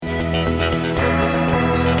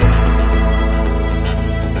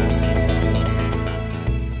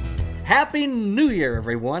Happy New Year,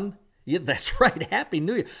 everyone. Yeah, that's right. Happy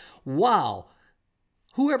New Year. Wow.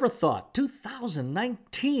 Whoever thought?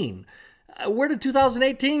 2019. Where did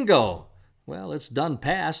 2018 go? Well, it's done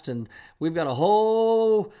past, and we've got a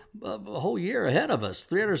whole year ahead of us.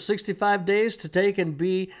 365 days to take and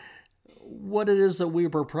be what it is that we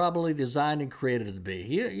were probably designed and created to be.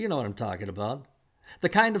 You know what I'm talking about. The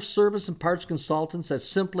kind of service and parts consultants that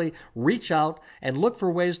simply reach out and look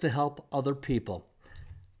for ways to help other people.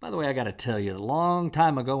 By the way, I got to tell you, a long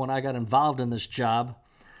time ago when I got involved in this job,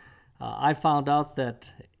 I found out that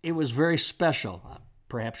it was very special.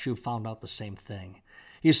 Perhaps you found out the same thing.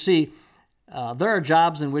 You see, there are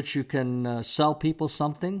jobs in which you can sell people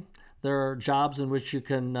something. There are jobs in which you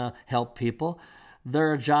can help people.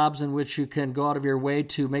 There are jobs in which you can go out of your way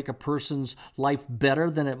to make a person's life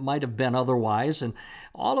better than it might have been otherwise. And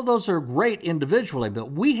all of those are great individually,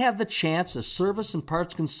 but we have the chance as service and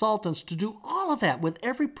parts consultants to do all of that with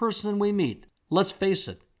every person we meet. Let's face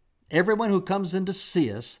it, everyone who comes in to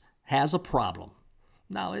see us has a problem.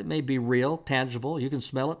 Now, it may be real, tangible. You can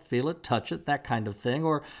smell it, feel it, touch it, that kind of thing.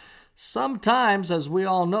 Or sometimes, as we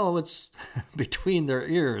all know, it's between their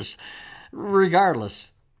ears.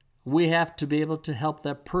 Regardless, we have to be able to help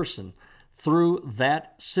that person through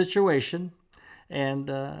that situation, and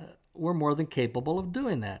we're more than capable of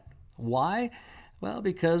doing that. Why? Well,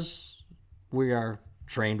 because we are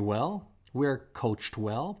trained well, we're coached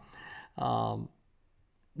well,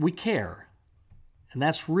 we care, and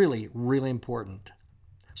that's really, really important.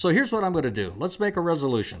 So here's what I'm going to do. Let's make a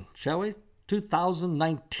resolution, shall we?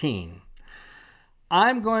 2019.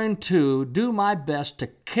 I'm going to do my best to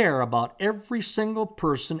care about every single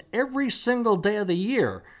person, every single day of the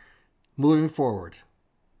year moving forward.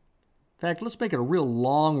 In fact, let's make it a real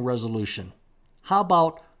long resolution. How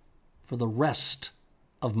about for the rest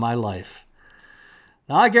of my life?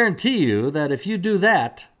 Now, I guarantee you that if you do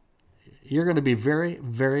that, you're going to be very,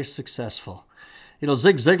 very successful. You know,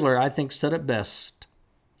 Zig Ziglar, I think, said it best.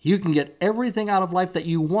 You can get everything out of life that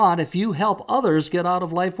you want if you help others get out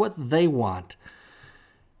of life what they want.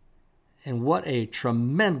 And what a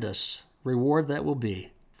tremendous reward that will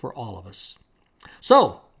be for all of us.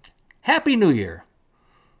 So, Happy New Year.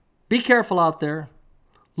 Be careful out there.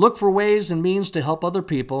 Look for ways and means to help other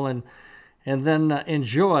people and then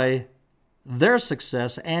enjoy their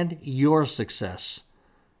success and your success.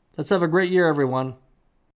 Let's have a great year, everyone.